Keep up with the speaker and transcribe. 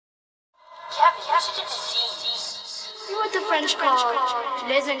You what the French call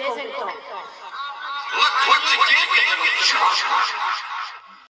les incompetents. Look what you did, you little chump.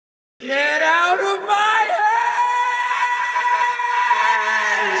 Get out of my hands!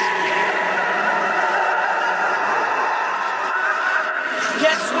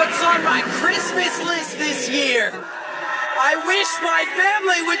 Guess what's on my Christmas list this year? I wish my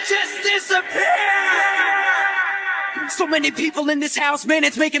family would just disappear! So many people in this house, man,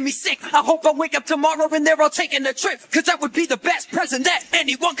 it's making me sick. I hope I wake up tomorrow and they're all taking a trip, cause that would be the best present that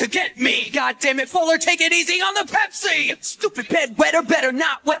anyone could get me. God damn it, Fuller, take it easy on the Pepsi. Stupid bedwetter, better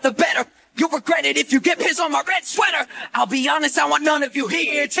not wet the better. You'll regret it if you get piss on my red sweater. I'll be honest, I want none of you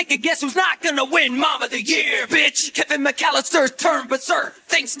here. Take a guess who's not gonna win Mom of the Year, bitch. Kevin McAllister's turned berserk.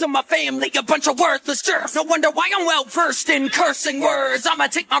 Thanks to my family, a bunch of worthless jerks. No wonder why I'm well versed in cursing words. I'ma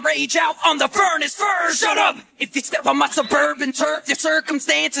take my rage out on the furnace first. Shut up! If you step on my suburban turf, your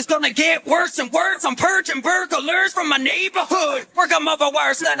circumstance is gonna get worse and worse. I'm purging burglars from my neighborhood. Work a mother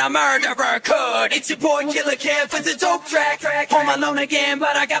worse than a murderer could. It's your boy Killer Kev with the dope track. Home alone again,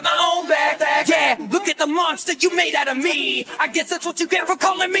 but I got my own back. Yeah, look at the monster you made out of me. I guess that's what you get for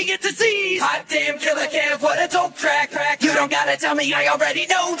calling me a disease. Hot damn Killer Kev, what a dope track. You don't gotta tell me, I already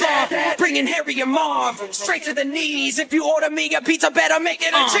know that. Bringing Harry and Marv straight to the knees. If you order me a pizza, better make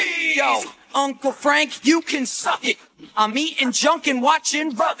it a cheese. Yo, Uncle Frank, you can suck it. I'm eating junk and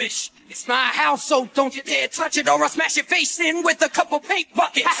watching rubbish. It's my house, so don't you dare touch it, or I'll smash your face in with a couple paint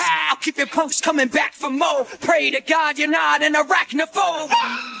buckets. I'll keep your punks coming back for more. Pray to God you're not an arachnophobe.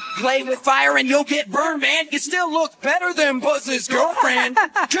 Play with fire and you'll get burned, man. You still look better than Buzz's girlfriend.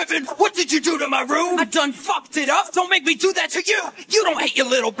 Kevin, what did you do to my room? I done fucked it up. Don't make me do that to you. You don't hate your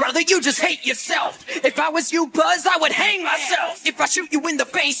little brother, you just hate yourself. If I was you, Buzz, I would hang myself. If I shoot you in the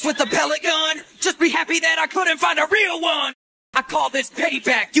face with a pellet gun, just be happy that I couldn't find a real one. I call this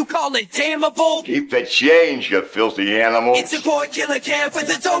payback, you call it damnable. Keep the change, you filthy animal. It's your boy Killer Kev with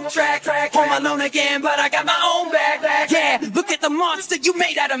the dope track. Home alone again, but I got my own back. Yeah, look at the monster you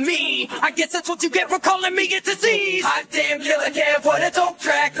made out of me. I guess that's what you get for calling me a disease. Hot damn Killer Kev, what a dope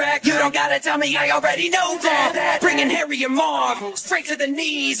track. You don't gotta tell me, I already know that. Bringing Harry and Marv straight to the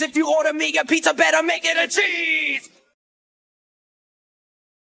knees. If you order me a pizza, better make it a cheese.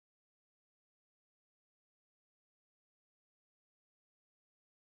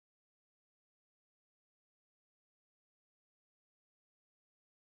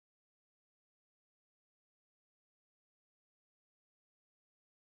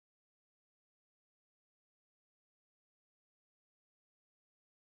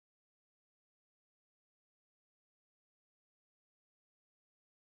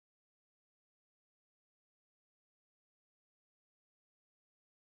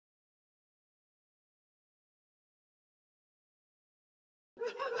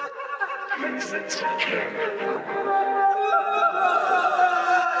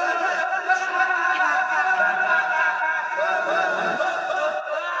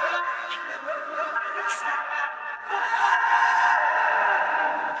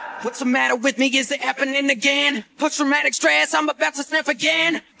 What's the matter with me? Is it happening again? Post-traumatic stress, I'm about to snap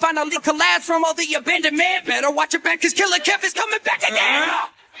again. Finally collapse from all the abandonment. Better watch your back, cause Killer Kev is coming back again.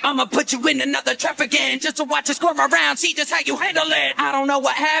 I'ma put you in another trap again, just to watch you squirm around, see just how you handle it. I don't know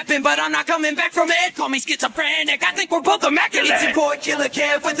what happened, but I'm not coming back from it. Call me schizophrenic, I think we're both immaculate. It's your boy Killer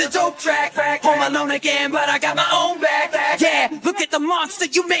Kev with the dope track. Home alone again, but I got my own back. Yeah, look at the monster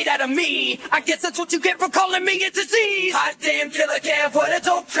you made out of me. I guess that's what you get for calling me a disease. Hot damn Killer Kev, what a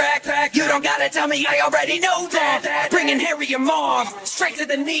dope track. You don't gotta tell me, I already know that. Bringing Harry and Marv straight to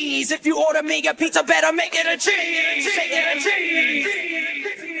the knees. If you order me a pizza, better make it a cheese. Make it a cheese.